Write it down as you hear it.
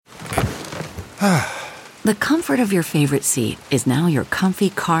The comfort of your favorite seat is now your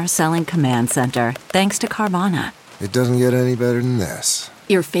comfy car selling command center, thanks to Carvana. It doesn't get any better than this.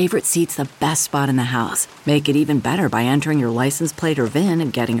 Your favorite seat's the best spot in the house. Make it even better by entering your license plate or VIN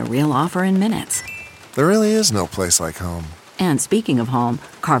and getting a real offer in minutes. There really is no place like home. And speaking of home,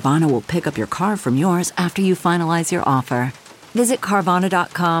 Carvana will pick up your car from yours after you finalize your offer. Visit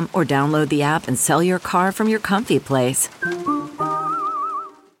Carvana.com or download the app and sell your car from your comfy place.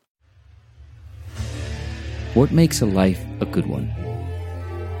 What makes a life a good one?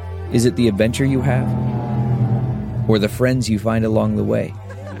 Is it the adventure you have? Or the friends you find along the way?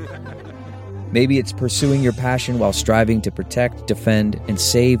 Maybe it's pursuing your passion while striving to protect, defend, and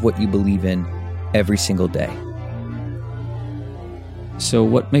save what you believe in every single day. So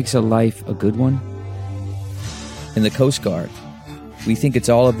what makes a life a good one? In the Coast Guard, we think it's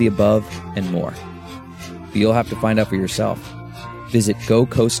all of the above and more. But you'll have to find out for yourself. Visit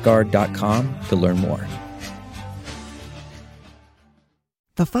gocoastguard.com to learn more.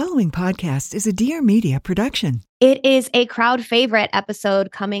 The following podcast is a Dear Media production. It is a crowd favorite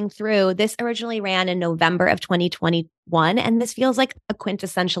episode coming through. This originally ran in November of 2021, and this feels like a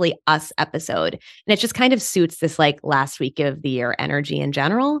quintessentially us episode. And it just kind of suits this like last week of the year energy in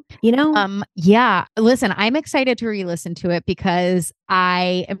general, you know? Yeah. Listen, I'm excited to re-listen to it because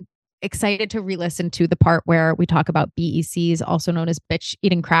I am excited to re-listen to the part where we talk about BECs, also known as bitch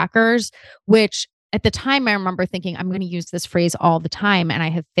eating crackers, which at the time I remember thinking I'm going to use this phrase all the time, and I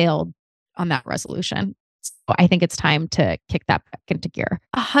have failed on that resolution. So I think it's time to kick that back into gear.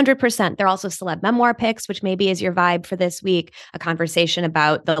 100%. There are also celeb memoir picks, which maybe is your vibe for this week. A conversation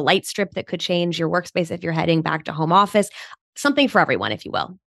about the light strip that could change your workspace if you're heading back to home office. Something for everyone, if you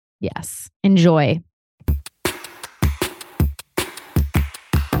will. Yes. Enjoy.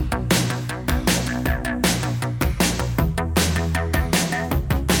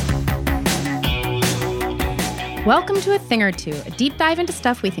 Welcome to A Thing or Two, a deep dive into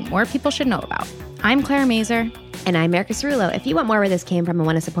stuff we think more people should know about. I'm Claire Mazer. And I'm Erica Cerullo. If you want more where this came from and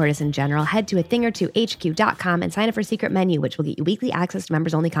want to support us in general, head to athingertwohq.com and sign up for Secret Menu, which will get you weekly access to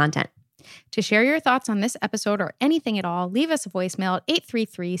members-only content. To share your thoughts on this episode or anything at all, leave us a voicemail at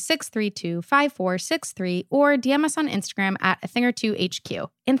 833-632-5463 or DM us on Instagram at athingertwohq.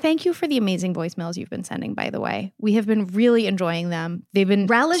 And thank you for the amazing voicemails you've been sending, by the way. We have been really enjoying them. They've been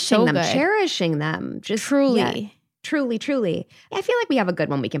relishing so them, good. cherishing them. Just truly. Yeah, truly. I feel like we have a good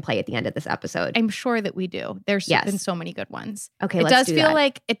one we can play at the end of this episode. I'm sure that we do. There's been so many good ones. Okay, it let's does do feel that.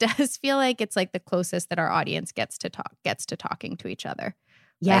 like it does feel like it's like the closest that our audience gets to talking to each other.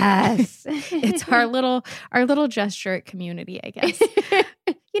 Yes. It's our little gesture at community, I guess.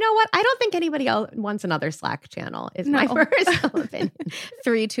 You know what? I don't think anybody else wants another Slack channel, is my personal opinion.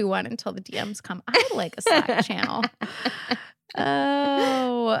 3, 2, 1 until the DMs come. I like a Slack channel.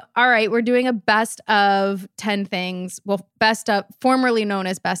 Oh, all right. We're doing a best of 10 things. Well, best of, formerly known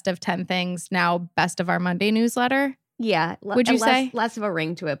as best of 10 things, now best of our Monday newsletter. Yeah. Would you say? Less of a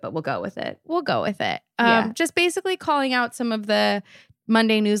ring to it, but we'll go with it. We'll go with it. Yeah. Just basically calling out some of the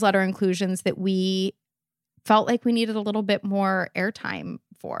Monday newsletter inclusions that we felt like we needed a little bit more airtime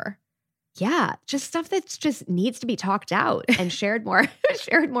for. Yeah, just stuff that's just needs to be talked out and shared more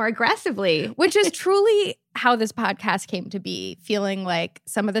aggressively. Which is truly how this podcast came to be, feeling like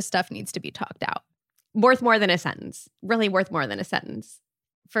some of the stuff needs to be talked out. Worth more than a sentence. Really worth more than a sentence.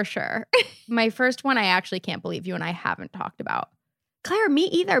 For sure. My first one, I actually can't believe you and I haven't talked about. Claire, me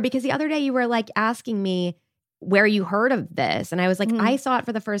either, because the other day you were like asking me where you heard of this. And I was like, I saw it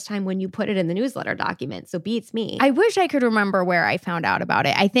for the first time when you put it in the newsletter document. So beats me. I wish I could remember where I found out about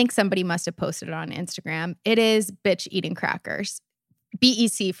it. I think somebody must have posted it on Instagram. It is bitch eating crackers.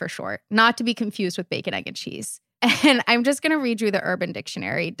 BEC for short, not to be confused with bacon, egg, and cheese. And I'm just going to read you the Urban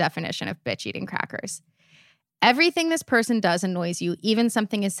Dictionary definition of bitch eating crackers. Everything this person does annoys you, even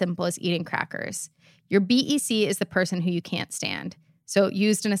something as simple as eating crackers. Your BEC is the person who you can't stand. So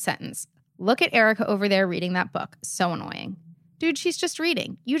used in a sentence. Look at Erica over there reading that book. So annoying. Dude, she's just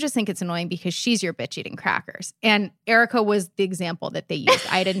reading. You just think it's annoying because she's your bitch eating crackers. And Erica was the example that they used.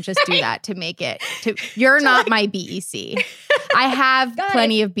 I didn't just do that to make it. You're not my BEC. I have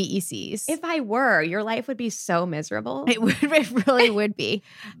plenty of BECs. If I were, your life would be so miserable. It really would be.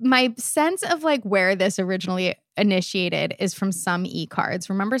 My sense of like where this originally initiated is from some e-cards.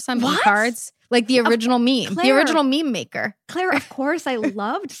 Remember some e-cards? Like the original meme, Claire, the original meme maker. Claire, of course, I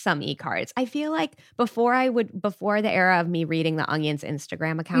loved some e-cards. I feel like before the era of me reading the Onion's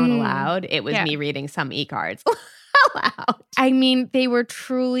Instagram account aloud, it was me reading some e-cards. out. I mean, they were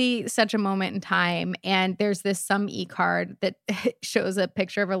truly such a moment in time. And there's this some e-card that shows a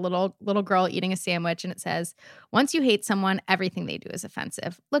picture of a little girl eating a sandwich, and it says, "Once you hate someone, everything they do is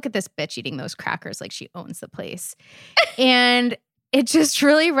offensive. Look at this bitch eating those crackers like she owns the place." And it just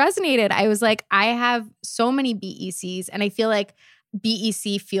really resonated. I was like, I have so many BECs, and I feel like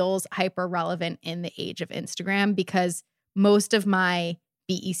BEC feels hyper relevant in the age of Instagram because most of my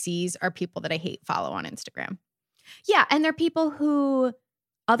BECs are people that I hate follow on Instagram. Yeah, and they're people who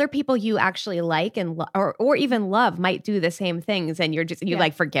other people you actually like and or even love might do the same things, and you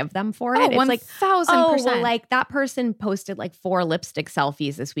like forgive them for it. Oh, It's 1000%. oh, well, like that person posted like 4 lipstick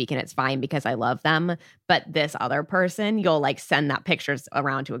selfies this week, and it's fine because I love them. But this other person, you'll like send that pictures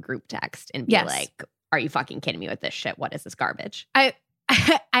around to a group text and be like, "Are you fucking kidding me with this shit? What is this garbage?"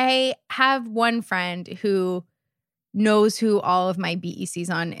 I have one friend who knows who all of my BECs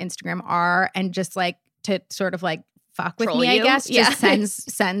on Instagram are, and just like to sort of like fuck with Troll me, you? I guess, Yeah. just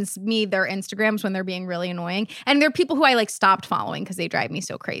sends me their Instagrams when they're being really annoying. And they're people who I like stopped following because they drive me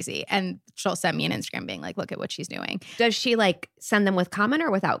so crazy. And she'll send me an Instagram being like, "Look at what she's doing." Does she like send them with comment or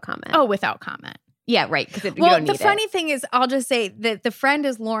without comment? Oh, without comment. yeah, right. Because you Well, don't need the funny thing is, I'll just say that the friend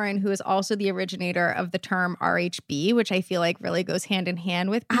is Lauren, who is also the originator of the term RHB, which I feel like really goes hand in hand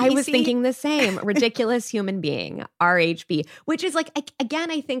with BEC. I was thinking the same. Ridiculous human being, RHB, which is like,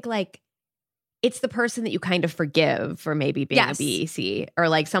 again, I think like it's the person that you kind of forgive for maybe being Yes. a BEC, or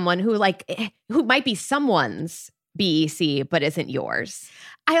like someone who who might be someone's BEC but isn't yours.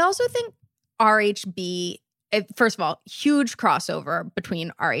 I also think RHB, first of all, huge crossover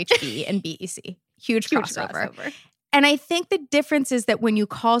between RHB and BEC. Huge crossover. And I think the difference is that when you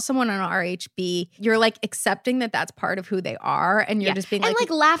call someone an RHB, you're like accepting that that's part of who they are. And you're just being and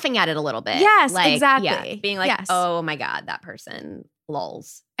like laughing at it a little bit. Yes, Like, exactly. yeah, being like, Yes. oh my God, that person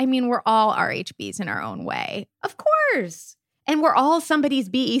lulz. I mean, we're all RHBs in our own way. Of course. And we're all somebody's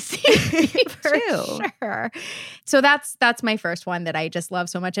BEC For too. sure. So that's my first one that I just love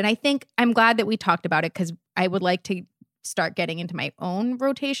so much. And I think I'm glad that we talked about it because I would like to start getting into my own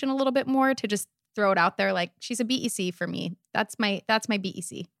rotation a little bit more to just throw it out there. Like, she's a BEC for me. That's my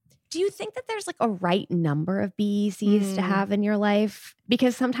BEC. Do you think that there's like a right number of BECs to have in your life?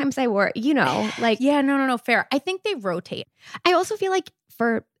 Because sometimes I worry, like. Yeah, no, fair. I think they rotate. I also feel like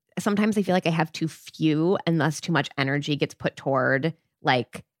sometimes I feel like I have too few and thus too much energy gets put toward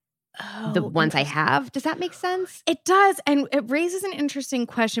like the ones I have. Does that make sense? It does. And it raises an interesting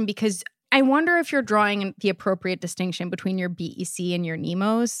question because I wonder if you're drawing the appropriate distinction between your BEC and your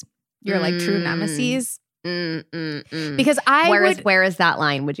Nemos, your like true nemesis. Because where is that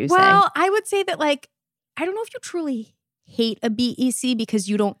line, would you say? Well, I would say that like, I don't know if you truly hate a BEC because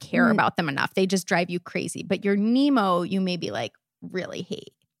you don't care about them enough. They just drive you crazy. But your Nemo, you maybe like really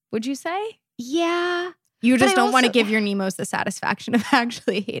hate. Would you say? Yeah. You just I don't want to also- give your Nemos the satisfaction of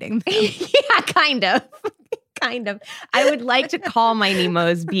actually hating them. Yeah, kind of. Kind of. I would like to call my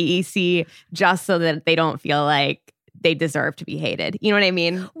Nemos BEC just so that they don't feel like they deserve to be hated. You know what I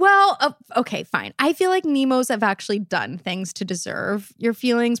mean? Well, okay, fine. I feel like Nemos have actually done things to deserve your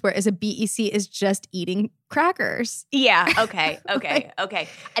feelings, whereas a BEC is just eating crackers. Yeah. Okay.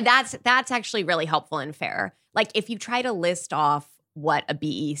 And that's actually really helpful and fair. Like if you try to list off what a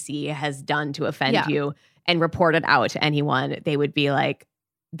BEC has done to offend you and report it out to anyone, they would be like,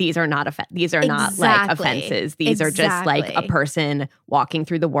 these are not not like offenses. These are just like a person walking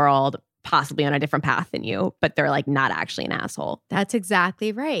through the world, possibly on a different path than you, but they're like not actually an asshole. That's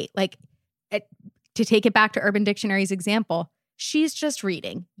exactly right. Like to take it back to Urban Dictionary's example, she's just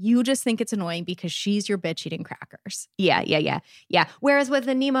reading. You just think it's annoying because she's your bitch eating crackers. Yeah. Whereas with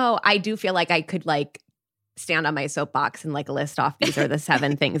the Nemo, I do feel like I could like stand on my soapbox and like list off these are the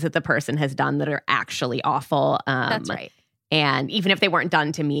 7 things that the person has done that are actually awful. That's right. And even if they weren't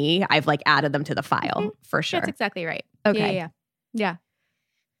done to me, I've like added them to the file for sure. That's exactly right. Okay. Yeah.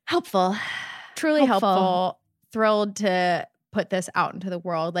 Helpful. Truly helpful. Thrilled to put this out into the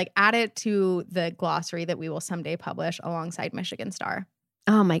world. Like add it to the glossary that we will someday publish alongside Michigan Star.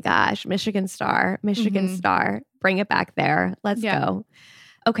 Oh my gosh. Michigan Star. Bring it back there. Let's go.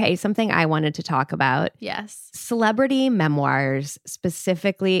 Okay, something I wanted to talk about. Yes. Celebrity memoirs,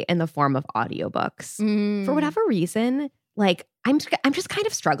 specifically in the form of audiobooks. For whatever reason, like I'm just kind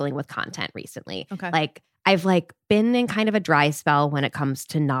of struggling with content recently. Okay. Like I've like been in kind of a dry spell when it comes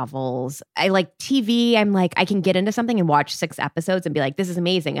to novels. I like TV. I'm like, I can get into something and watch 6 episodes and be like, this is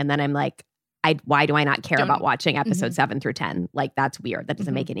amazing. And then I'm like, why do I not care about watching episode 7 through 10? Like, that's weird. That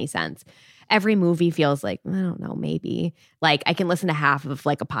doesn't make any sense. Every movie feels like, I don't know, maybe. Like, I can listen to half of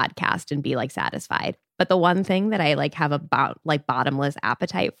like a podcast and be like satisfied. But the one thing that I like have about like bottomless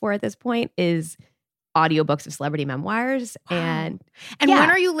appetite for at this point is audiobooks of celebrity memoirs. Wow. And when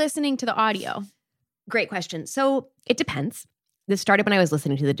are you listening to the audio? Great question. So it depends. This started when I was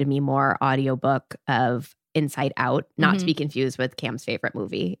listening to the Demi Moore audiobook of Inside Out, not to be confused with Cam's favorite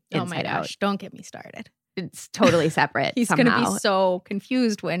movie, Inside Out. Don't get me started. It's totally separate. He's going to be so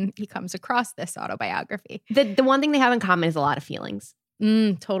confused when he comes across this autobiography. The one thing they have in common is a lot of feelings.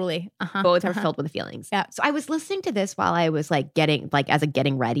 Totally. Both are filled with feelings. Yeah. So I was listening to this while I was like as a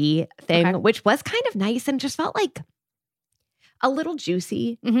getting ready thing, which was kind of nice and just felt like a little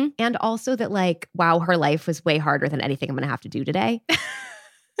juicy. And also that like, wow, her life was way harder than anything I'm going to have to do today.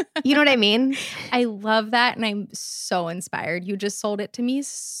 You know what I mean? I love that. And I'm so inspired. You just sold it to me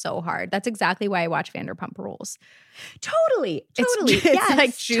so hard. That's exactly why I watch Vanderpump Rules. Totally. It's Yes,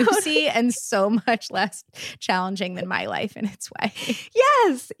 like juicy and so much less challenging than my life in its way.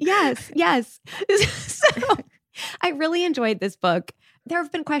 Yes. So I really enjoyed this book. There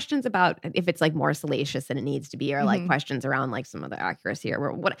have been questions about if it's like more salacious than it needs to be, or like questions around like some of the accuracy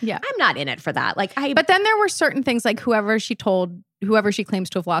or what. Yeah. I'm not in it for that. But then there were certain things like whoever she claims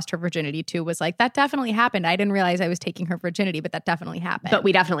to have lost her virginity to was like, that definitely happened. I didn't realize I was taking her virginity, but that definitely happened. But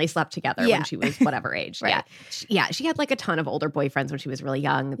we definitely slept together when she was whatever age. Right. Yeah. She had like a ton of older boyfriends when she was really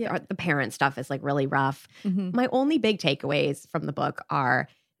young. Yeah. The parent stuff is like really rough. My only big takeaways from the book are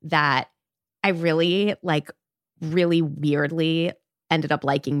that I really weirdly ended up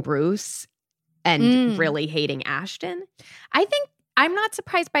liking Bruce and really hating Ashton. I think I'm not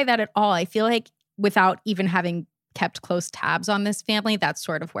surprised by that at all. I feel like without even having kept close tabs on this family, that's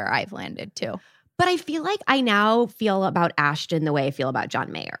sort of where I've landed too. But I feel like I now feel about Ashton the way I feel about John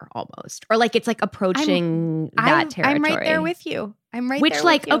Mayer almost. Or like it's like approaching that territory. I'm right there with you. Which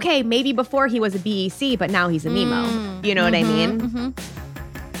like, okay, maybe before he was a BEC, but now he's a Nemo. You know what I mean?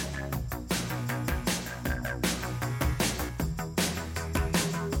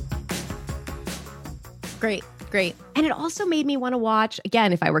 Great. And it also made me want to watch,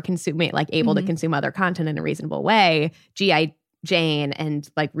 again, if I were able to consume other content in a reasonable way, G.I. Jane and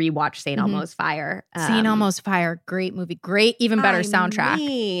like rewatch St. Elmo's Fire. St. Elmo's Fire, great movie. Great, even better soundtrack. I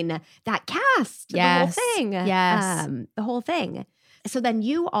mean, that cast, the whole thing. Yes. The whole thing. So then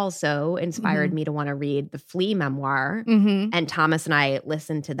you also inspired me to want to read the Flea memoir. And Thomas and I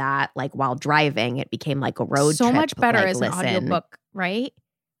listened to that like while driving. It became like a road trip. So much better as an audiobook, right?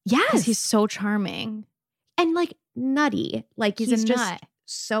 Yes. He's so charming. And like nutty. Like he's just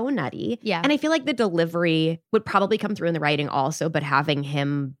so nutty. Yeah. And I feel like the delivery would probably come through in the writing also, but having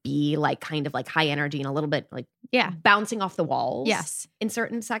him be like kind of like high energy and a little bit like bouncing off the walls. Yes. In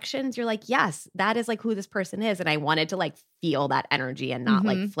certain sections, you're like, yes, that is like who this person is. And I wanted to like feel that energy and not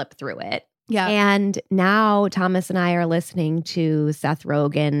like flip through it. Yeah. And now Thomas and I are listening to Seth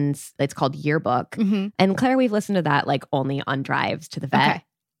Rogen's, it's called Yearbook. And Claire, we've listened to that like only on drives to the vet.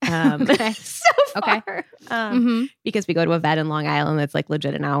 Okay. So far. Because we go to a vet in Long Island that's like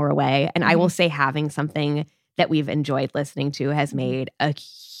legit an hour away. And I will say having something that we've enjoyed listening to has made a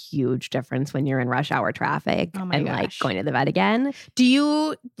huge difference when you're in rush hour traffic like going to the vet again. Do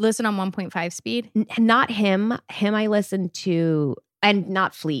you listen on 1.5 speed? Not him. Him I listen to, and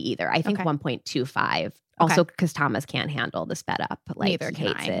not Flea either. I think 1.25. Also, because Thomas can't handle the sped up. Like, Neither he can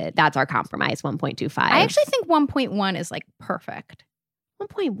hates I. it. That's our compromise, 1.25. I actually think 1.1 is like perfect.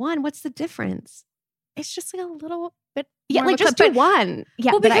 1.1, what's the difference? It's just like a little bit. Yeah, like just do one.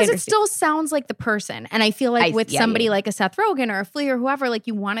 Yeah, well, because it still sounds like the person. And I feel like with somebody like a Seth Rogen or a Flea or whoever, like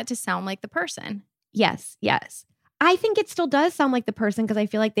you want it to sound like the person. Yes. I think it still does sound like the person because I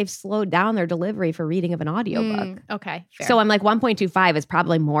feel like they've slowed down their delivery for reading of an audiobook. Okay, fair. So I'm like 1.25 is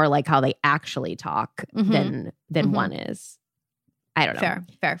probably more like how they actually talk than one is. I don't know.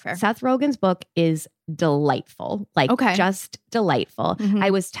 Fair. Seth Rogen's book is delightful. Like just delightful.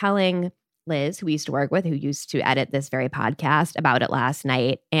 I was telling Liz, who we used to work with, who used to edit this very podcast, about it last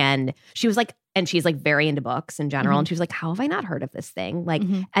night. And she was like, and she's like very into books in general. And she was like, how have I not heard of this thing? Like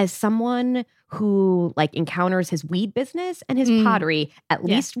as someone who like encounters his weed business and his pottery at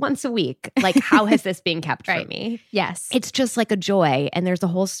least once a week, like how has this been kept from me? Yes. It's just like a joy. And there's a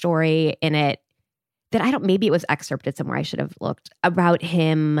whole story in it that maybe it was excerpted somewhere, I should have looked, about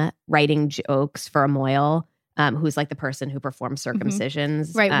him writing jokes for a mohel, who's like the person who performs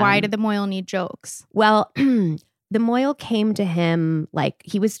circumcisions. Right. Why did the mohel need jokes? Well, the mohel came to him like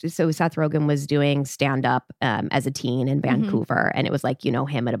so Seth Rogen was doing stand-up as a teen in Vancouver. And it was like, him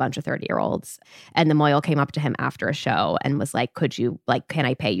and a bunch of 30-year-olds. And the mohel came up to him after a show and was like, can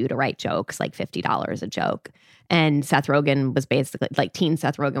I pay you to write jokes? Like $50 a joke. And Seth Rogen was basically like, teen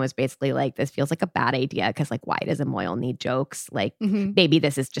Seth Rogen was basically like, this feels like a bad idea because like, why does a mohel need jokes? Like maybe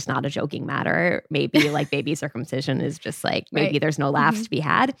this is just not a joking matter. Maybe like baby circumcision is just like, maybe there's no laughs to be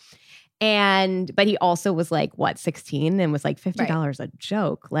had. But he also was like, 16 and was like $50 a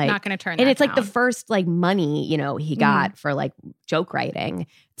joke. Like, not going to turn and that it's like the down. first like money, he got for like joke writing.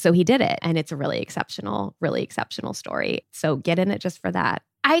 So he did it. And it's a really exceptional story. So get in it just for that.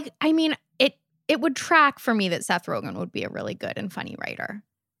 I mean, it would track for me that Seth Rogen would be a really good and funny writer.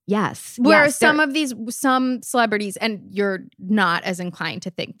 Yes. Whereas some celebrities, and you're not as inclined to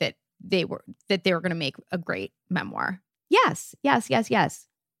think that they were going to make a great memoir. Yes.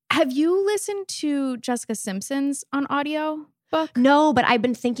 Have you listened to Jessica Simpson's on audio book? No, but I've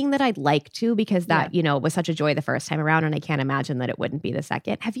been thinking that I'd like to because that, was such a joy the first time around, and I can't imagine that it wouldn't be the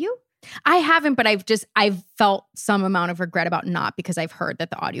second. Have you? I haven't, but I've felt some amount of regret about not, because I've heard that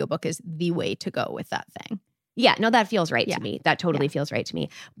the audiobook is the way to go with that thing. Yeah, no, that feels right to me. That totally feels right to me.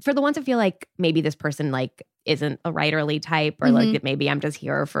 For the ones that feel like maybe this person like isn't a writerly type, or like that maybe I'm just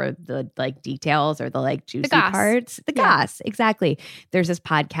here for the like details or the like juicy parts. The goss, exactly. There's this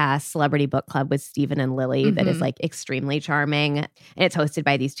podcast, Celebrity Book Club with Stephen and Lily, that is like extremely charming. And it's hosted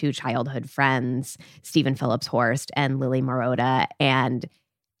by these two childhood friends, Stephen Phillips Horst and Lily Marotta. And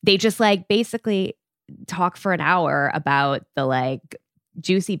they just like basically talk for an hour about the like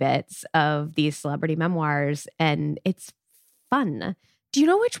juicy bits of these celebrity memoirs, and it's fun. Do you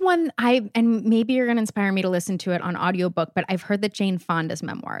know which one and maybe you're going to inspire me to listen to it on audiobook, but I've heard that Jane Fonda's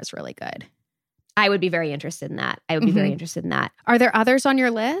memoir is really good. I would be very interested in that. Are there others on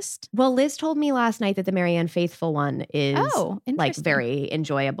your list? Well, Liz told me last night that the Marianne Faithfull one is like very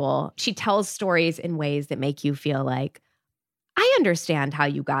enjoyable. She tells stories in ways that make you feel like, I understand how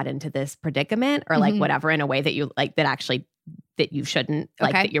you got into this predicament, or like whatever, in a way that you like, that actually that you shouldn't,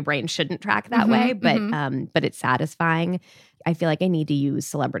 like that your brain shouldn't track that way. But it's satisfying. I feel like I need to use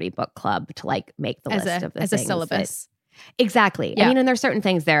Celebrity Book Club to like make the list of the things. As a syllabus. Exactly. Yeah. I mean, and there's certain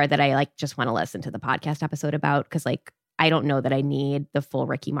things there that I like just want to listen to the podcast episode about, because like I don't know that I need the full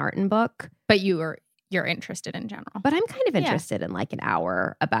Ricky Martin book. But you're interested in general. But I'm kind of interested in like an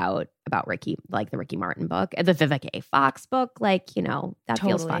hour about Ricky, like the Ricky Martin book, and the Vivica A. Fox book. Like, that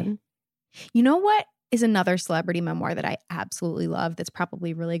feels fun. You know what is another celebrity memoir that I absolutely love that's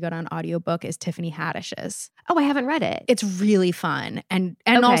probably really good on audiobook is Tiffany Haddish's. Oh, I haven't read it. It's really fun and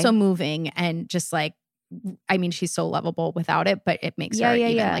also moving, and just like, I mean, she's so lovable without it, but it makes her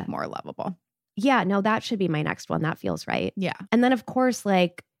even like more lovable. Yeah, no, that should be my next one. That feels right. Yeah. And then of course,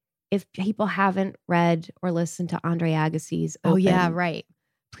 like, if people haven't read or listened to Andre Agassi's Open,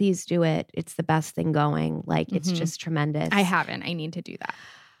 please do it. It's the best thing going. Like, it's just tremendous. I haven't. I need to do that.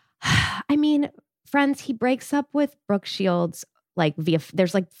 I mean, friends, he breaks up with Brooke Shields like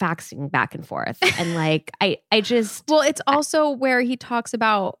there's like faxing back and forth. And like, I just. Well, it's also where he talks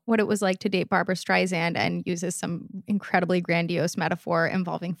about what it was like to date Barbara Streisand and uses some incredibly grandiose metaphor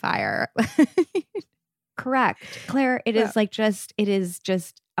involving fire. Correct. Claire, it is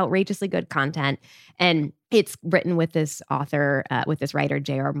just outrageously good content. And it's written with this author, with this writer,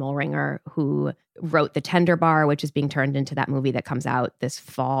 J.R. Mulringer, who wrote The Tender Bar, which is being turned into that movie that comes out this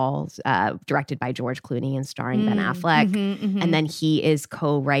fall, directed by George Clooney and starring Ben Affleck. And then he is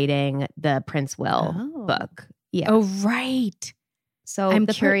co-writing the Prince Will book. Yeah. Oh, right. So I'm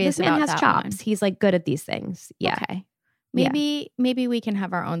curious this man about has that chops. one. He's like good at these things. Yeah. Okay. Maybe we can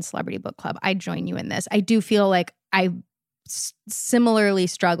have our own celebrity book club. I'd join you in this. I do feel like I'm similarly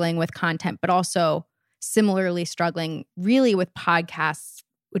struggling with content, but also similarly struggling really with podcasts,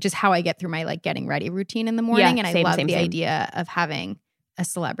 which is how I get through my like getting ready routine in the morning. And I love the idea of having a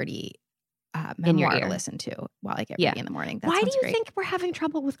celebrity memoir to listen to while I get ready in the morning. Why do you think we're having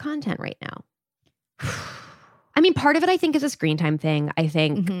trouble with content right now? I mean, part of it I think is a screen time thing. I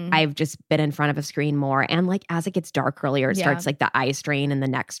think I've just been in front of a screen more. And like as it gets dark earlier, it starts like the eye strain and the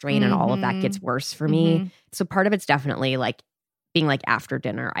neck strain and all of that gets worse for me. So part of it's definitely like being like after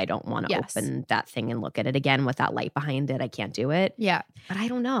dinner, I don't want to open that thing and look at it again with that light behind it. I can't do it. Yeah. But I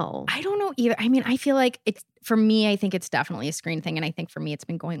don't know. I don't know either. I mean, I feel like it's, for me, I think it's definitely a screen thing. And I think for me, it's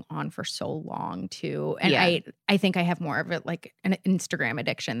been going on for so long too. And I think I have more of it like an Instagram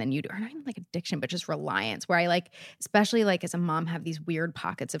addiction than you do. Or not even like addiction, but just reliance, where I like, especially like as a mom, have these weird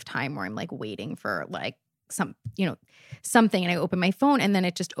pockets of time where I'm like waiting for like something, and I open my phone, and then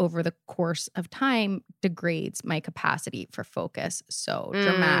it just over the course of time degrades my capacity for focus so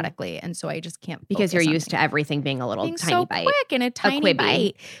dramatically, and so I just can't because you're used to everything being a little being tiny so bite, quick and a tiny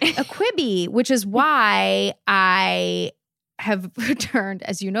bite, a quibby, which is why I have returned,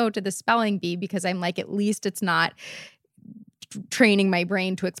 as you know, to the spelling bee, because I'm like, at least it's not training my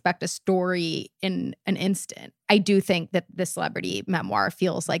brain to expect a story in an instant. I do think that the celebrity memoir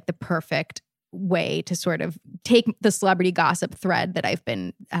feels like the perfect way to sort of take the celebrity gossip thread that I've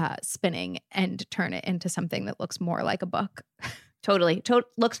been spinning and turn it into something that looks more like a book. Totally.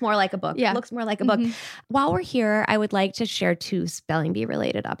 Looks more like a book. Yeah. Looks more like a book. While we're here, I would like to share 2 spelling bee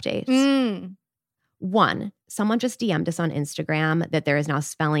related updates. One, someone just DM'd us on Instagram that there is now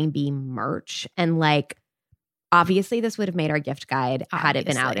spelling bee merch. And like, obviously this would have made our gift guide had it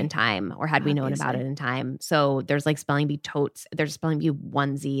been out in time or had we known about it in time. So there's like spelling bee totes. There's a spelling bee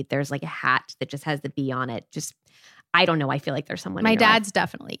onesie. There's like a hat that just has the bee on it. Just, I don't know. I feel like there's someone. My dad's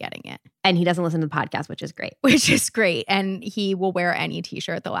definitely getting it. And he doesn't listen to the podcast, which is great. And he will wear any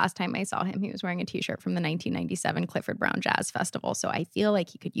t-shirt. The last time I saw him, he was wearing a t-shirt from the 1997 Clifford Brown Jazz Festival. So I feel like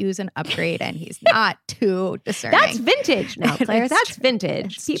he could use an upgrade and he's not too discerning. That's vintage now, Claire. That's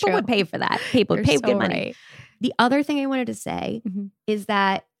vintage. It's People true. would pay for that. People would pay You're good so money. right. The other thing I wanted to say is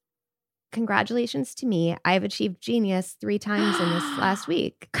that congratulations to me. I've achieved Genius 3 times in this last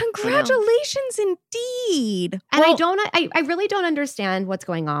week. Congratulations indeed. And I really don't understand what's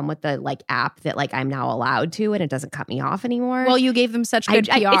going on with the like app that like I'm now allowed to and it doesn't cut me off anymore. Well, you gave them such good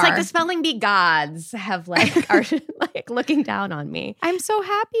PR. It's like the spelling bee gods have like are like looking down on me. I'm so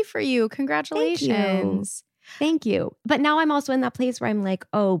happy for you. Congratulations. Thank you. But now I'm also in that place where I'm like,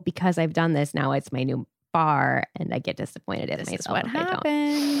 oh, because I've done this, now it's my new bar and I get disappointed in myself. This is what if I don't.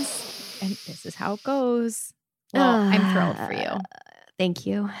 happens. And this is how it goes. Well, I'm thrilled for you. Thank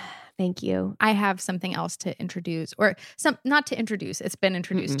you. Thank you. I have something else to introduce, or not to introduce. It's been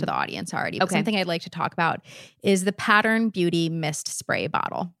introduced to the audience already. But something I'd like to talk about is the Pattern Beauty Mist Spray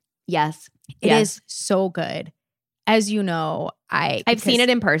Bottle. Yes. It is so good. As you know, I've seen it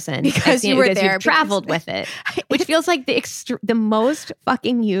in person because you were there. You've traveled with it, which feels like the most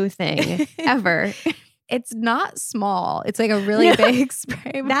fucking you thing ever. It's not small. It's like a really big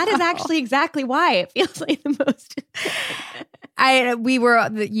spray bottle. That is actually exactly why it feels like the most.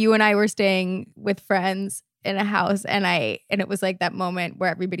 You and I were staying with friends in a house and it was like that moment where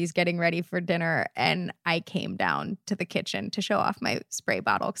everybody's getting ready for dinner and I came down to the kitchen to show off my spray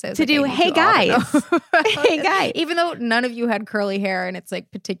bottle because I was hey guys, hey guys. Even though none of you had curly hair and it's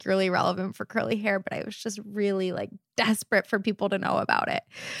like particularly relevant for curly hair, but I was just really like desperate for people to know about it.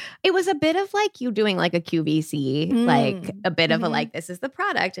 It was a bit of like you doing like a QVC, like a bit of a like, this is the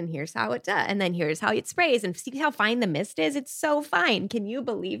product and here's how it does. And then here's how it sprays and see how fine the mist is. It's so fine. Can you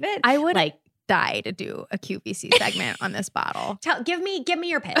believe it? I would like die to do a QVC segment on this bottle. Give me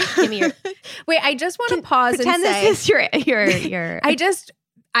your pitch. Give me your Wait, I just want to pause and say this is your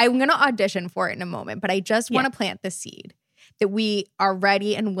I'm going to audition for it in a moment, but I just want to plant the seed that we are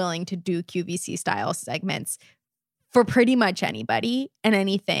ready and willing to do QVC style segments for pretty much anybody and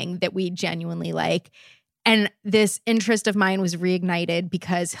anything that we genuinely like. And this interest of mine was reignited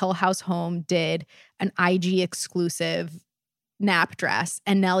because Hill House Home did an IG exclusive nap dress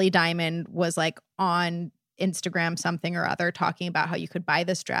and Nellie Diamond was like on Instagram something or other talking about how you could buy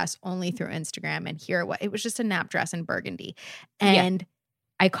this dress only through Instagram and here it was just a nap dress in burgundy and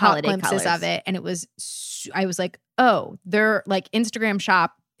I caught glimpses of it and I was like, oh, they're like Instagram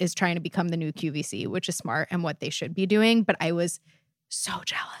shop is trying to become the new QVC, which is smart and what they should be doing, but I was so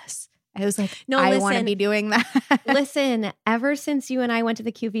jealous. I was like, no, I want to be doing that. Listen, ever since you and I went to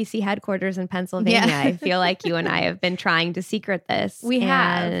the QVC headquarters in Pennsylvania, I feel like you and I have been trying to secret this. We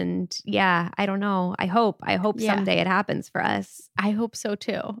have. And I don't know. I hope someday it happens for us. I hope so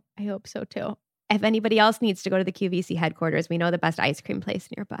too. If anybody else needs to go to the QVC headquarters, we know the best ice cream place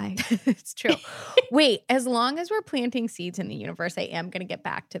nearby. It's true. Wait, as long as we're planting seeds in the universe, I am going to get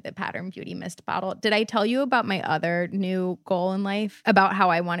back to the Pattern Beauty Mist Bottle. Did I tell you about my other new goal in life? About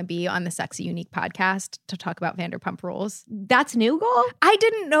how I want to be on the Sexy Unique podcast to talk about Vanderpump Rules? That's new goal? I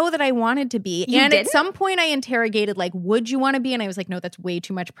didn't know that I wanted to be. At some point I interrogated, like, would you want to be? And I was like, no, that's way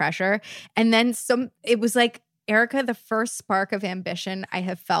too much pressure. And then it was like, Erica, the first spark of ambition I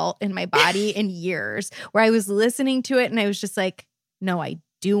have felt in my body in years, where I was listening to it and I was just like, no, I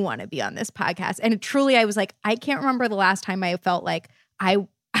do want to be on this podcast. And truly, I was like, I can't remember the last time I felt like I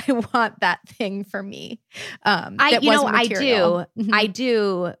want that thing for me. I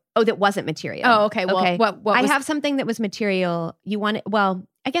do. Oh, that wasn't material. Oh, okay. Well, okay. What I have something that was material. You want it? Well,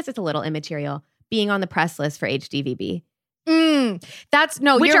 I guess it's a little immaterial. Being on the press list for HDVB. You're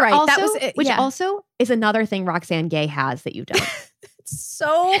right. Also is another thing Roxane Gay has that you don't. It's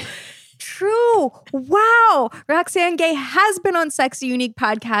so true. Wow. Roxane Gay has been on Sexy Unique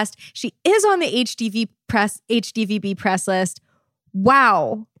podcast. She is on the HDVB press list.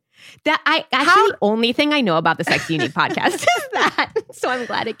 Wow. The only thing I know about the Sexy Unique podcast is that. So I'm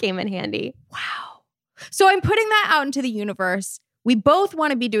glad it came in handy. Wow. So I'm putting that out into the universe. We both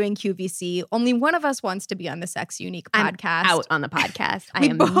want to be doing QVC. Only one of us wants to be on the Sex Unique podcast. I'm out on the podcast. I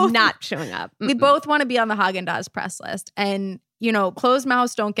am not showing up. We both want to be on the Haagen-Dazs press list. And, closed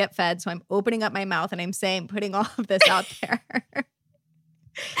mouths don't get fed. So I'm opening up my mouth and I'm putting all of this out there.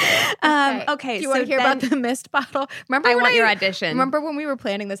 Okay. Do you want to hear about the mist bottle? Remember I want your audition. Remember when we were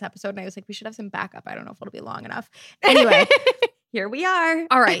planning this episode and I was like, we should have some backup. I don't know if it'll be long enough. Anyway. Here we are.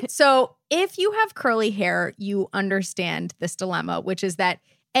 All right. So if you have curly hair, you understand this dilemma, which is that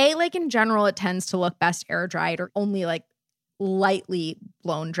like in general, it tends to look best air dried or only like lightly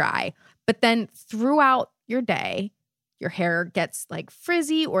blown dry. But then throughout your day, your hair gets like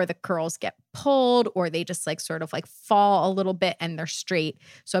frizzy or the curls get pulled or they just like sort of like fall a little bit and they're straight.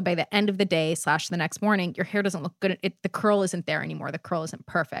 So by the end of the day / the next morning, your hair doesn't look good. The curl isn't there anymore. The curl isn't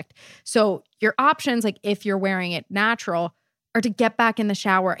perfect. So your options, like if you're wearing it natural, are to get back in the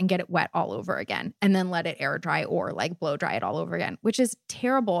shower and get it wet all over again and then let it air dry or like blow dry it all over again, which is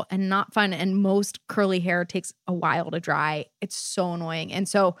terrible and not fun. And most curly hair takes a while to dry. It's so annoying. And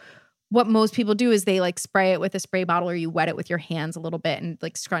so what most people do is they like spray it with a spray bottle or you wet it with your hands a little bit and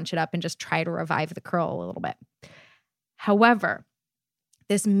like scrunch it up and just try to revive the curl a little bit. However,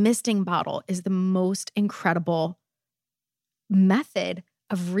 this misting bottle is the most incredible method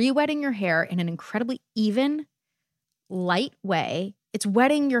of re-wetting your hair in an incredibly even, light way. It's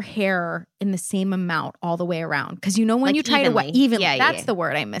wetting your hair in the same amount all the way around. Because you know when like you try evenly. to wet evenly, that's the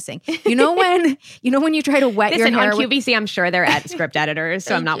word I'm missing. You know when you try to wet your hair on QVC, I'm sure they're script editors,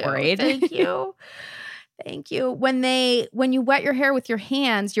 so I'm not worried. Thank you. Thank you. When you wet your hair with your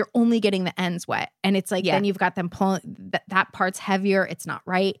hands, you're only getting the ends wet. And it's like then you've got them pulling that part's heavier. It's not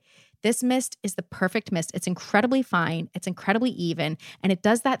right. This mist is the perfect mist. It's incredibly fine. It's incredibly even. And it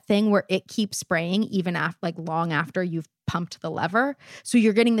does that thing where it keeps spraying even after, like long after you've pumped the lever. So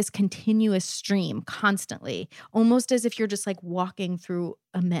you're getting this continuous stream constantly, almost as if you're just like walking through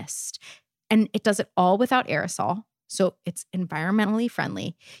a mist. And it does it all without aerosol. So it's environmentally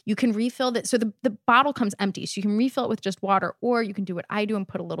friendly. You can refill that. So the bottle comes empty. So you can refill it with just water, or you can do what I do and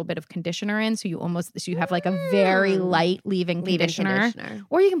put a little bit of conditioner in. So you have like a very light leave-in conditioner.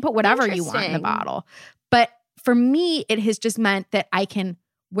 Or you can put whatever you want in the bottle. But for me, it has just meant that I can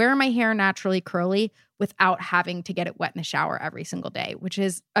wear my hair naturally curly without having to get it wet in the shower every single day, which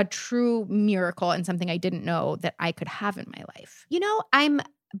is a true miracle and something I didn't know that I could have in my life. You know,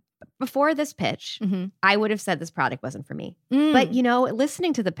 before this pitch, I would have said this product wasn't for me. But,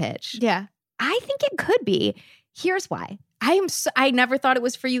 listening to the pitch, I think it could be. Here's why. I never thought it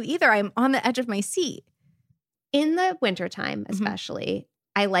was for you either. I'm on the edge of my seat. In the wintertime, especially,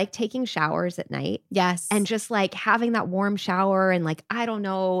 I like taking showers at night. Yes. And just like having that warm shower and like, I don't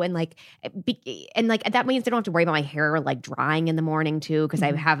know. And like that means I don't have to worry about my hair like drying in the morning too, because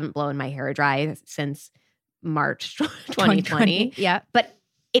I haven't blown my hair dry since March 2020. Yeah. But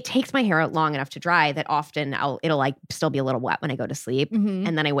it takes my hair out long enough to dry that often it'll like still be a little wet when I go to sleep.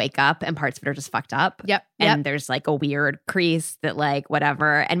 And then I wake up and parts of it are just fucked up. And there's like a weird crease that like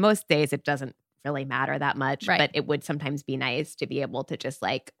whatever. And most days it doesn't really matter that much, but it would sometimes be nice to be able to just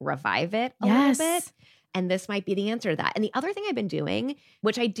like revive it a little bit. And this might be the answer to that. And the other thing I've been doing,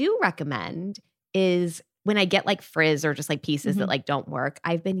 which I do recommend, is when I get like frizz or just like pieces that like don't work,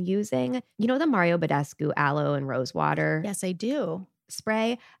 I've been using, the Mario Badescu aloe and rose water. Yes, I do.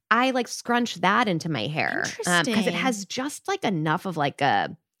 Spray. I like scrunch that into my hair because it has just like enough of like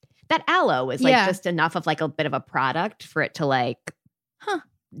that aloe is like just enough of like a bit of a product for it to like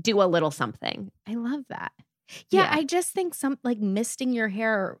do a little something. I love that. Yeah, I just think like misting your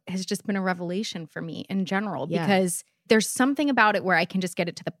hair has just been a revelation for me in general because there's something about it where I can just get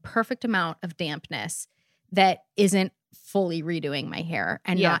it to the perfect amount of dampness that isn't fully redoing my hair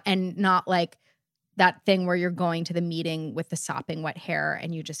and not like that thing where you're going to the meeting with the sopping wet hair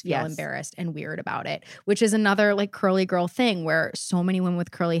and you just feel embarrassed and weird about it, which is another like curly girl thing where so many women with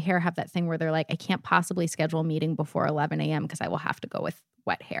curly hair have that thing where they're like, I can't possibly schedule a meeting before 11 a.m. because I will have to go with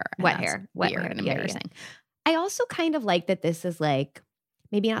wet hair. Wet hair and embarrassing. I also kind of like that this is like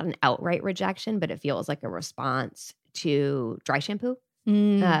maybe not an outright rejection, but it feels like a response to dry shampoo.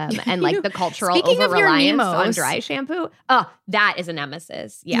 And like the cultural over-reliance on dry shampoo. Oh, that is a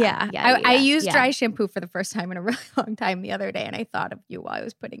nemesis. I used dry shampoo for the first time in a really long time the other day, and I thought of you while I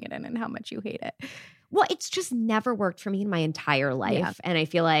was putting it in and how much you hate it. Well, it's just never worked for me in my entire life. And I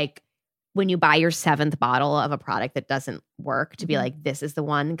feel like when you buy your 7th bottle of a product that doesn't work, to be like, this is the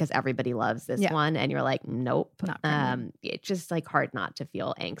one because everybody loves this one. And you're like, nope. It's just like hard not to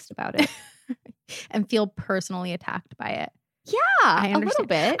feel angst about it. And feel personally attacked by it. Yeah, I understand. A little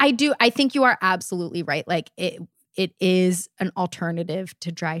bit. I do. I think you are absolutely right. Like it is an alternative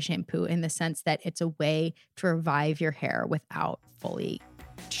to dry shampoo in the sense that it's a way to revive your hair without fully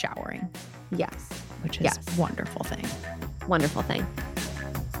showering. Yes. Which is a wonderful thing. Wonderful thing.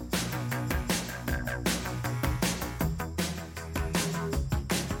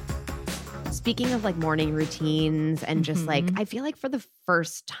 Speaking of like morning routines and just like, I feel like for the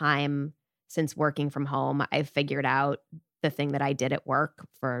first time since working from home, I've figured out the thing that I did at work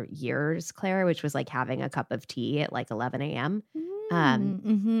for years, Claire, which was like having a cup of tea at like 11 a.m.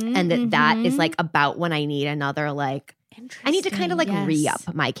 And that is like about when I need another like, I need to kind of like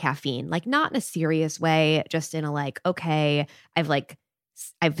re-up my caffeine, like not in a serious way, just in a like, okay,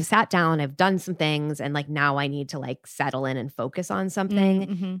 I've sat down, I've done some things, and like now I need to like settle in and focus on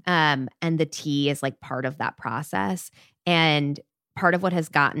something. And the tea is like part of that process. And part of what has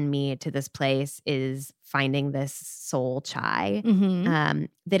gotten me to this place is finding this soul chai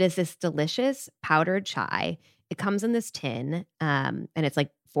that is this delicious powdered chai. It comes in this tin, and it's like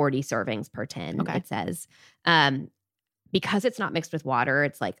 40 servings per tin, it says. Because it's not mixed with water,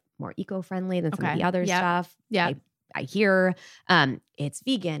 it's like more eco-friendly than some of the other stuff. Yeah. I hear it's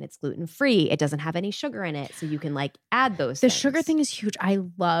vegan, it's gluten-free, it doesn't have any sugar in it, so you can like add those things. The sugar thing is huge. I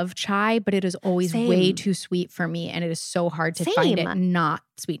love chai, but it is always way too sweet for me, and it is so hard to find it not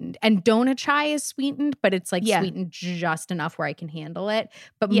sweetened. And donut chai is sweetened, but it's like sweetened just enough where I can handle it.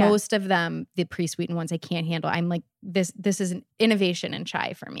 But most of them, the pre-sweetened ones, I can't handle. I'm like, this is an innovation in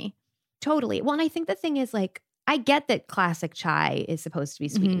chai for me. Totally. Well, and I think the thing is like, I get that classic chai is supposed to be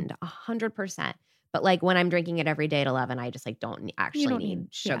sweetened 100%. But like when I'm drinking it every day at 11, I just like don't actually need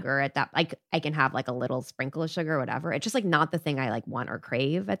sugar at that. Like I can have like a little sprinkle of sugar or whatever. It's just like not the thing I like want or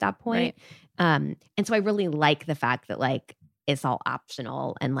crave at that point. Right. And so I really like the fact that like it's all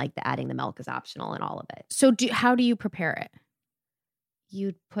optional and like the adding the milk is optional and all of it. So how do you prepare it?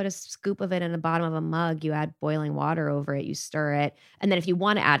 You put a scoop of it in the bottom of a mug, you add boiling water over it, you stir it. And then if you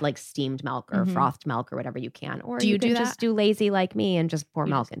want to add like steamed milk or frothed milk or whatever you can. Or you can just do lazy like me and just pour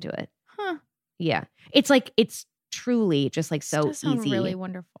milk into it. Huh. Yeah. It's like, it's truly just like so easy. Really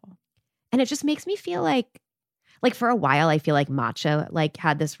wonderful. And it just makes me feel like for a while, I feel like matcha like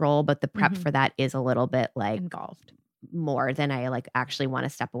had this role, but the prep for that is a little bit like involved more than I like actually want to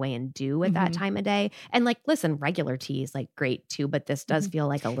step away and do at that time of day. And like, listen, regular tea is like great too, but this does feel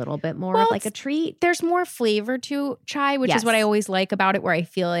like a little bit more of like a treat. There's more flavor to chai, which is what I always like about it, where I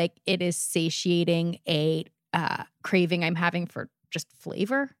feel like it is satiating a craving I'm having for just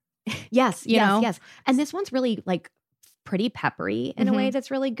flavor. Yes. And this one's really like pretty peppery in a way that's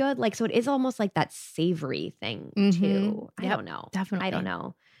really good. Like, so it is almost like that savory thing too. I don't know. Definitely. I don't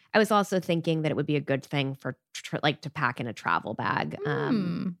know. I was also thinking that it would be a good thing for like to pack in a travel bag.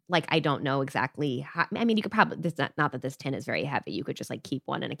 Like, I don't know exactly how, I mean, you could probably, not that this tin is very heavy. You could just like keep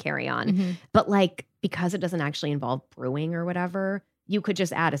one in a carry-on, but like, because it doesn't actually involve brewing or whatever, you could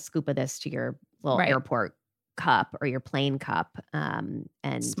just add a scoop of this to your little airport cup or your plane cup, and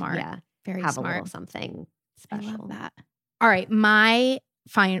smart. Very have smart. a little something special. I love that. All right, my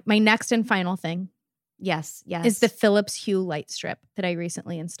next and final thing, yes, is the Philips Hue light strip that I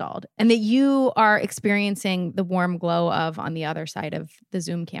recently installed, and that you are experiencing the warm glow of on the other side of the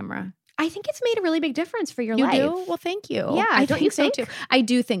Zoom camera. I think it's made a really big difference for your you life. You do? Well, thank you. Yeah, don't you think so too? I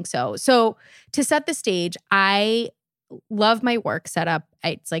do think so. So to set the stage, I love my work setup.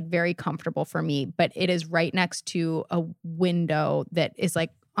 It's like very comfortable for me, but it is right next to a window that is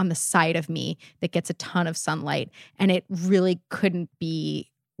like on the side of me that gets a ton of sunlight. And it really couldn't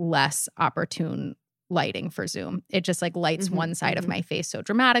be less opportune lighting for Zoom. It just like lights one side of my face so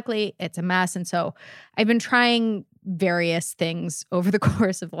dramatically. It's a mess. And so I've been trying various things over the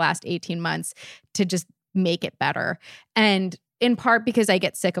course of the last 18 months to just make it better. And in part because I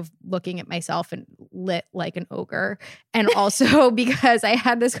get sick of looking at myself and lit like an ogre. And also because I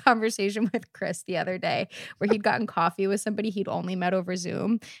had this conversation with Chris the other day where he'd gotten coffee with somebody he'd only met over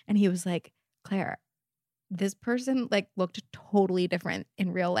Zoom. And he was like, Claire, this person like looked totally different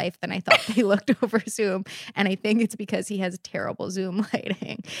in real life than I thought they looked over Zoom. And I think it's because he has terrible Zoom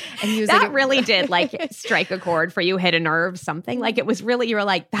lighting. And he was that like, really did like strike a chord for you, hit a nerve, something. Like it was really, you were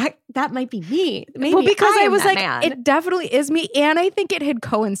like, that might be me. Maybe well, because I was like, man. It definitely is me. And I think it had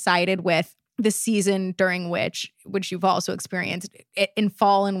coincided with the season during which you've also experienced in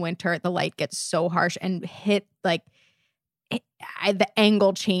fall and winter, the light gets so harsh and hit like the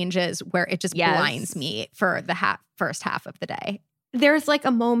angle changes where it just blinds me for the first half of the day. There's like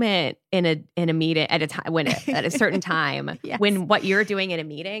a moment in a meeting at a time at a certain time when what you're doing in a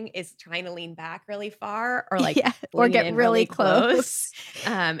meeting is trying to lean back really far or like or get really close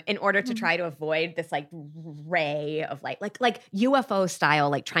in order to try to avoid this like ray of light, like UFO style,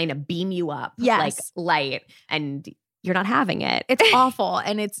 like trying to beam you up, like light. And you're not having it. It's awful.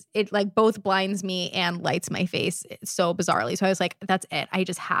 And it like both blinds me and lights my face so bizarrely. So I was like, that's it. I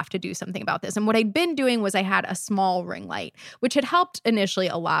just have to do something about this. And what I'd been doing was I had a small ring light, which had helped initially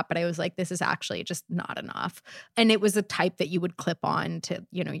a lot, but I was like, this is actually just not enough. And it was a type that you would clip on to,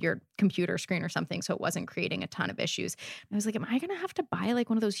 your computer screen or something. So it wasn't creating a ton of issues. And I was like, am I going to have to buy like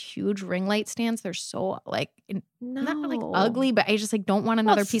one of those huge ring light stands? They're so like, not like ugly, but I just like don't want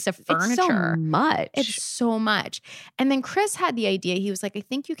another piece of furniture. It's so much. It's so much. And then Chris had the idea. He was like, I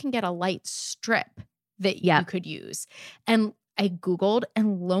think you can get a light strip that you could use. And I Googled,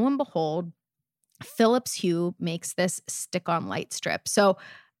 and lo and behold, Philips Hue makes this stick-on light strip. So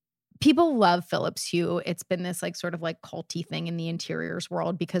people love Philips Hue. It's been this like sort of like culty thing in the interiors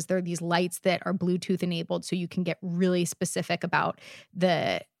world because there are these lights that are Bluetooth enabled, so you can get really specific about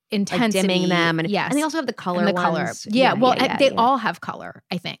the intensity, like dimming them, and yes, and they also have the color and the ones. color. They all have color,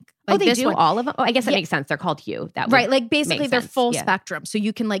 I think. Like they do all of them. Oh, I guess that makes sense. They're called Hue. Right, like basically they're full spectrum. So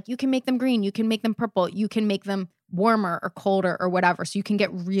you can make them green, you can make them purple, you can make them warmer or colder or whatever. So you can get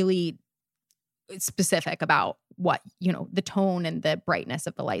really specific about what the tone and the brightness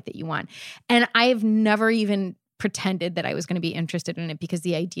of the light that you want. And I've never even pretended that I was going to be interested in it because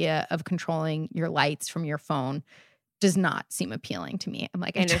the idea of controlling your lights from your phone does not seem appealing to me. I'm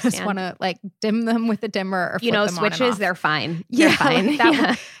like, I just want to like dim them with a dimmer or flip them switches, on and off. they're fine. They're fine.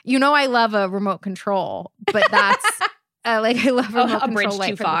 Like I love a remote control, but that's I love remote a control bridge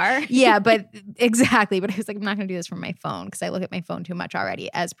too far. Yeah, but exactly. But I was like, I'm not going to do this from my phone because I look at my phone too much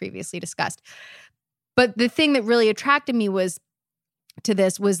already, as previously discussed. But the thing that really attracted me was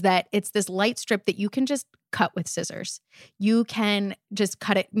that it's this light strip that you can just cut with scissors. You can just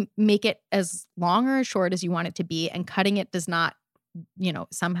cut it, make it as long or as short as you want it to be. And cutting it does not,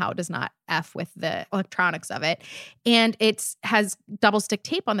 somehow does not F with the electronics of it. And it has double stick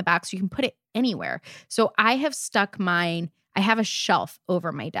tape on the back so you can put it anywhere. So I have stuck mine. I have a shelf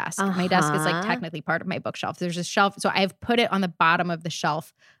over my desk. My desk is like technically part of my bookshelf. There's a shelf. So I've put it on the bottom of the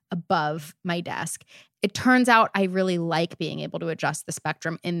shelf above my desk. It turns out I really like being able to adjust the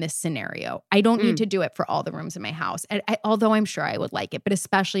spectrum in this scenario. I don't need to do it for all the rooms in my house, although I'm sure I would like it. But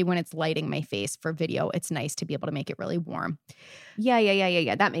especially when it's lighting my face for video, it's nice to be able to make it really warm.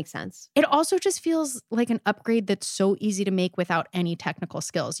 Yeah. That makes sense. It also just feels like an upgrade that's so easy to make without any technical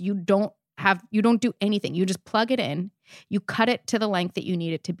skills. You don't do anything. You just plug it in, you cut it to the length that you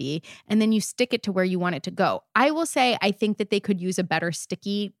need it to be, and then you stick it to where you want it to go. I will say, I think that they could use a better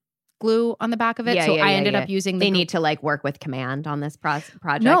sticky glue on the back of it. I ended up using They need to like work with command on this project.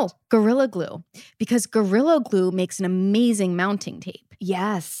 No, Gorilla Glue, because Gorilla Glue makes an amazing mounting tape.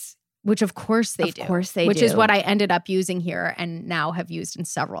 Yes. Which of course they do. Of course they do. Which is what I ended up using here and now have used in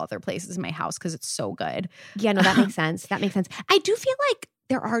several other places in my house because it's so good. Yeah, no, that makes sense. That makes sense. I do feel like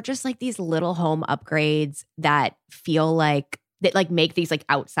there are just like these little home upgrades that feel like that like make these like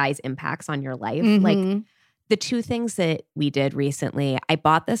outsized impacts on your life. Mm-hmm. Like the two things that we did recently, I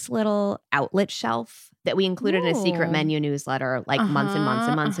bought this little outlet shelf that we included in a secret menu newsletter like months and months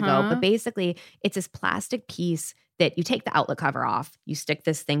and months ago. But basically, it's this plastic piece that you take the outlet cover off, you stick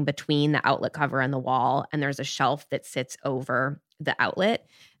this thing between the outlet cover and the wall, and there's a shelf that sits over the outlet.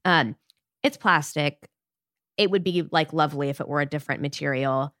 It's plastic. It would be like lovely if it were a different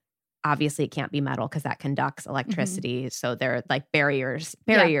material. Obviously, it can't be metal because that conducts electricity. So there are like barriers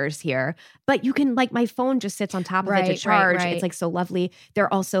here. But you can like my phone just sits on top of it to charge. Right. It's like so lovely.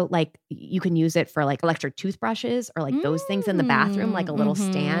 They're also like you can use it for like electric toothbrushes or like those things in the bathroom, like a little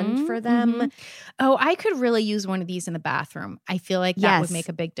stand for them. Oh, I could really use one of these in the bathroom. I feel like that would make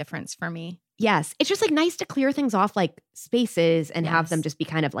a big difference for me. Yes. It's just like nice to clear things off like spaces and have them just be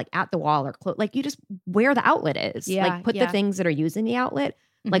kind of like at the wall or like you just where the outlet is. Like put the things that are using the outlet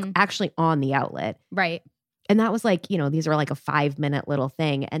like actually on the outlet. Right. And that was like, these are like a 5-minute little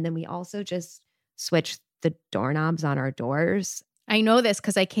thing. And then we also just switched the doorknobs on our doors. I know this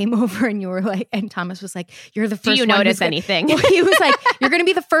because I came over and you were like, and Thomas was like, you're the first Do you notice anything? Well, he was like, you're going to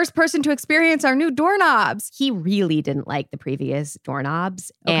be the first person to experience our new doorknobs. He really didn't like the previous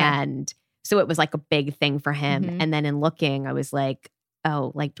doorknobs. Okay. And so it was like a big thing for him. And then in looking, I was like,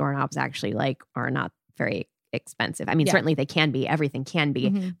 oh, like doorknobs actually like are not very expensive. I mean, certainly they can be, everything can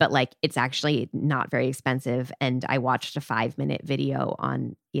be, but like it's actually not very expensive. And I watched a 5-minute video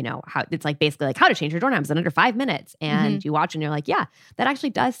on, how it's like basically like how to change your doorknobs in under 5 minutes. And you watch and you're like, yeah, that actually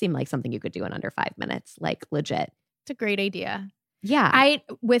does seem like something you could do in under 5 minutes, like legit. It's a great idea. Yeah.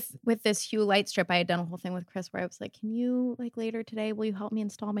 With this Hue light strip, I had done a whole thing with Chris where I was like, can you like later today, will you help me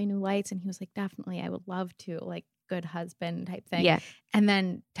install my new lights? And he was like, definitely, I would love to, like good husband type thing. Yeah. And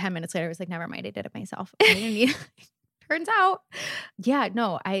then 10 minutes later, I was like, never mind, I did it myself. I didn't need turns out. Yeah,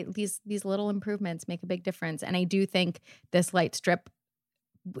 no, these little improvements make a big difference. And I do think this light strip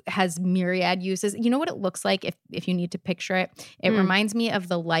has myriad uses. You know what it looks like if you need to picture it? It reminds me of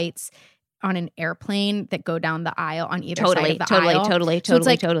the lights on an airplane that go down the aisle on either side of the aisle.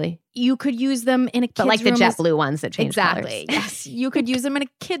 Totally. You could use them in a kid's room. But like the JetBlue ones that change colors. Exactly. Yes. You could use them in a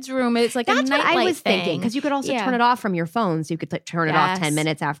kid's room. It's like That's a nightlight what I was thinking. thing. Because you could also turn it off from your phone. So you could turn it off 10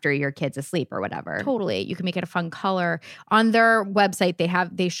 minutes after your kid's asleep or whatever. Totally. You can make it a fun color. On their website,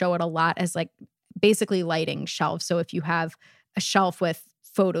 they show it a lot as like basically lighting shelves. So if you have a shelf with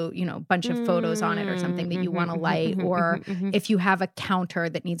bunch of photos on it or something that you want to light, or if you have a counter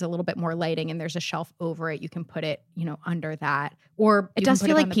that needs a little bit more lighting and there's a shelf over it, you can put it, under that. Or it does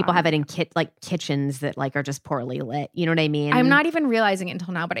feel like people have it in kitchens that like are just poorly lit. You know what I mean? I'm not even realizing it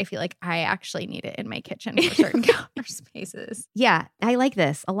until now, but I feel like I actually need it in my kitchen for certain counter spaces. Yeah, I like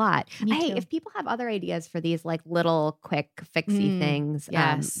this a lot. Me Hey, too. if people have other ideas for these like little quick fixy things,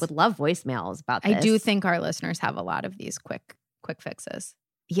 yes. Would love voicemails about this. I do think our listeners have a lot of these quick fixes.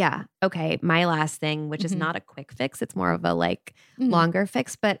 Yeah. Okay. My last thing, which is not a quick fix, it's more of a like longer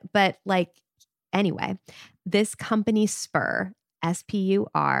fix, but like anyway, this company Spur,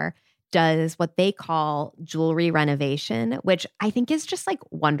 SPUR, does what they call jewelry renovation, which I think is just like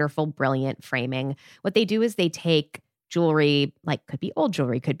wonderful, brilliant framing. What they do is they take jewelry, like could be old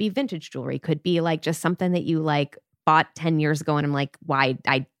jewelry, could be vintage jewelry, could be like just something that you like bought 10 years ago. And I'm like, why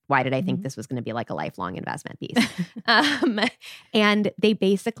did I think this was going to be like a lifelong investment piece? And they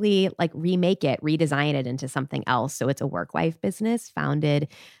basically like remake it, redesign it into something else. So it's a work wife business founded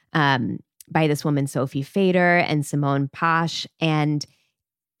by this woman, Sophie Fader and Simone Pash. And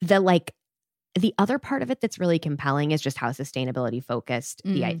the other part of it that's really compelling is just how sustainability focused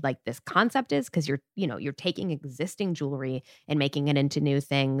like this concept is, because you're taking existing jewelry and making it into new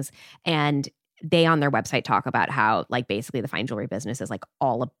things. And they on their website talk about how like basically the fine jewelry business is like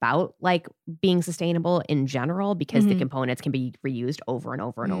all about like being sustainable in general, because the components can be reused over and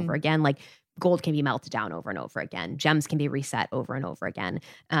over and over again. Like gold can be melted down over and over again. Gems can be reset over and over again.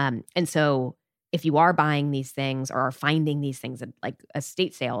 And so if you are buying these things or are finding these things at like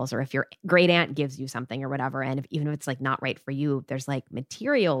estate sales, or if your great aunt gives you something or whatever, and even if it's like not right for you, there's like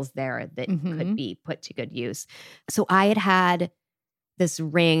materials there that could be put to good use. So I had this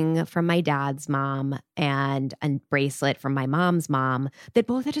ring from my dad's mom and a bracelet from my mom's mom that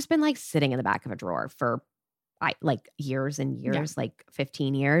both had just been like sitting in the back of a drawer for like years and years, like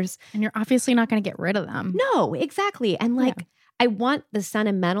 15 years. And you're obviously not going to get rid of them. No, exactly. And like, I want the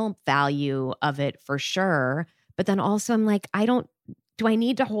sentimental value of it for sure. But then also I'm like, do I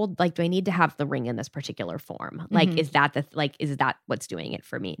need to have the ring in this particular form? Like, is that what's doing it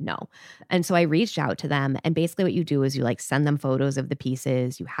for me? No. And so I reached out to them, and basically what you do is you like send them photos of the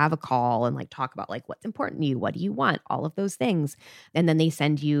pieces, you have a call and like talk about like what's important to you, what do you want, all of those things. And then they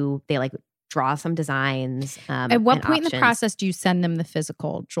like draw some designs. At what point in the process do you send them the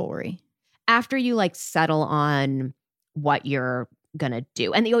physical jewelry? After you like settle on what you're gonna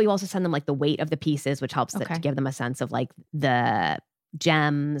do. And you also send them like the weight of the pieces, which helps to give them a sense of like the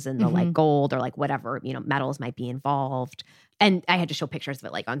gems and the like gold or like whatever, metals might be involved. And I had to show pictures of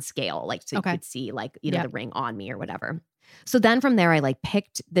it like on scale, like so you could see like, the ring on me or whatever. So then from there, I like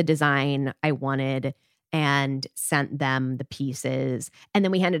picked the design I wanted and sent them the pieces. And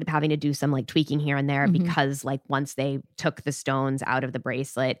then we ended up having to do some like tweaking here and there because like once they took the stones out of the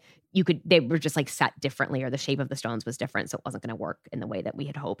bracelet, they were just like set differently, or the shape of the stones was different. So it wasn't going to work in the way that we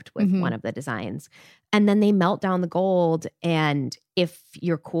had hoped with one of the designs. And then they melt down the gold. And if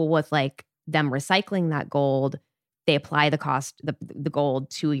you're cool with like them recycling that gold, they apply the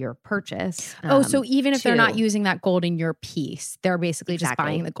gold to your purchase. So even if they're not using that gold in your piece, they're basically just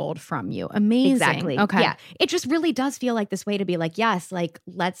buying the gold from you. Amazing. Exactly. Okay. Yeah. It just really does feel like this way to be like, yes, like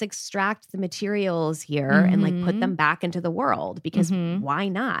let's extract the materials here and like put them back into the world, because why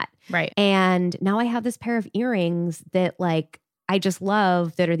not? Right. And now I have this pair of earrings that like I just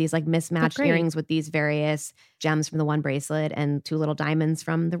love, that are these like mismatched earrings with these various gems from the one bracelet and 2 little diamonds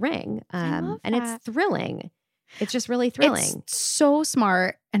from the ring. And it's thrilling. It's just really thrilling. It's so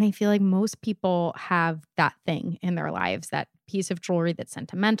smart. And I feel like most people have that thing in their lives, that piece of jewelry that's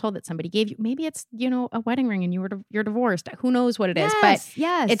sentimental that somebody gave you. Maybe it's, a wedding ring and you're divorced. Who knows what it is? But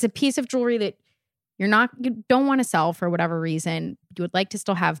it's a piece of jewelry that you don't want to sell for whatever reason. You would like to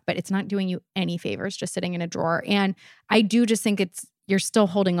still have, but it's not doing you any favors just sitting in a drawer. And I do just think you're still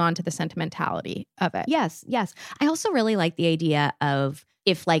holding on to the sentimentality of it. Yes. I also really like the idea of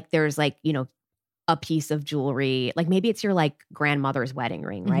if like there's like, a piece of jewelry, like maybe it's your like grandmother's wedding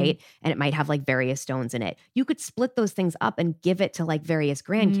ring, right? And it might have like various stones in it. You could split those things up and give it to like various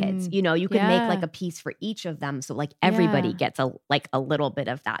grandkids. You know, you could make like a piece for each of them. So like everybody gets a little bit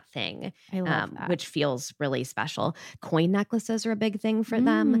of that thing, I love that. which feels really special. Coin necklaces are a big thing for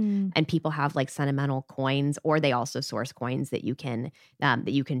them. And people have like sentimental coins, or they also source coins that you can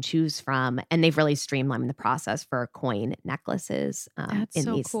choose from. And they've really streamlined the process for coin necklaces in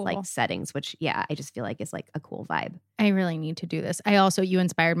so these cool. like settings, which I just feel like is like a cool vibe. I really need to do this. You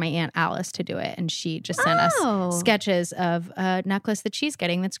inspired my Aunt Alice to do it, and she just sent us sketches of a necklace that she's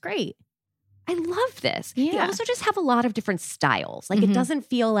getting that's great. I love this. Yeah. They also just have a lot of different styles. Like it doesn't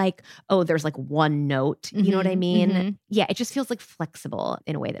feel like, oh, there's like one note. You know what I mean? Yeah, it just feels like flexible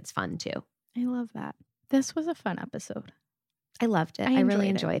in a way that's fun too. I love that. This was a fun episode. I loved it. I really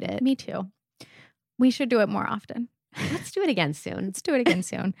enjoyed it. Me too. We should do it more often. Let's do it again soon.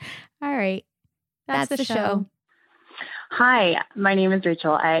 All right. That's the show. Hi, my name is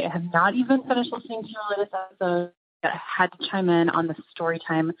Rachel. I have not even finished listening to your latest episode. I had to chime in on the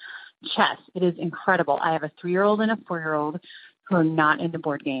Storytime chess. It is incredible. I have a 3-year-old and a 4-year-old who are not into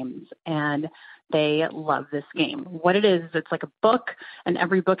board games, and they love this game. What it is, it's like a book, and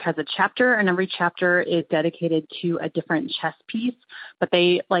every book has a chapter, and every chapter is dedicated to a different chess piece, but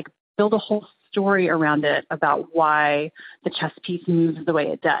they like build a whole story around it about why the chess piece moves the way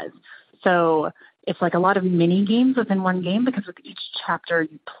it does. So it's like a lot of mini games within one game, because with each chapter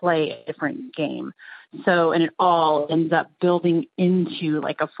you play a different game. So, and it all ends up building into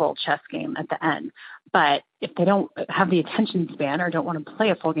like a full chess game at the end. But if they don't have the attention span or don't want to play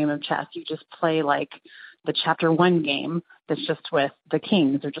a full game of chess, you just play like the chapter 1 game that's just with the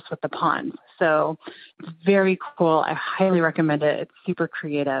kings or just with the pawns. So it's very cool. I highly recommend it. It's super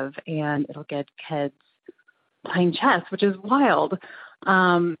creative, and it'll get kids playing chess, which is wild.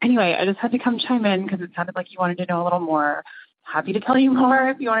 Anyway, I just had to come chime in because it sounded like you wanted to know a little more. Happy to tell you more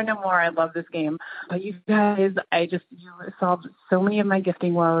if you want to know more. I love this game. But you guys, you solved so many of my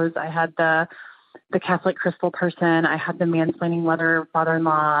gifting woes. I had the Catholic crystal person. I had the mansplaining leather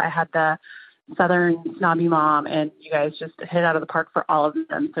father-in-law. I had the Southern snobby mom, and you guys just hit it out of the park for all of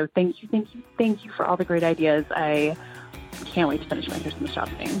them. So thank you for all the great ideas. I can't wait to finish my Christmas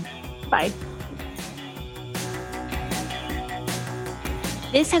shopping. Bye.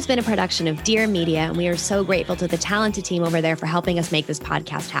 This has been a production of Dear Media, and we are so grateful to the talented team over there for helping us make this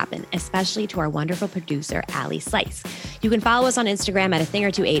podcast happen, especially to our wonderful producer, Allie Slice. You can follow us on Instagram at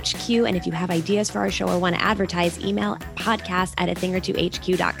athingertwohq, and if you have ideas for our show or want to advertise, email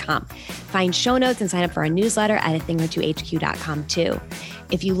podcast@athingertwohq.com. Find show notes and sign up for our newsletter at athingertwohq.com too.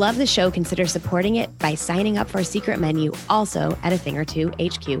 If you love the show, consider supporting it by signing up for our secret menu, also at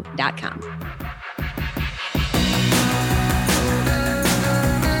athingertwohq.com.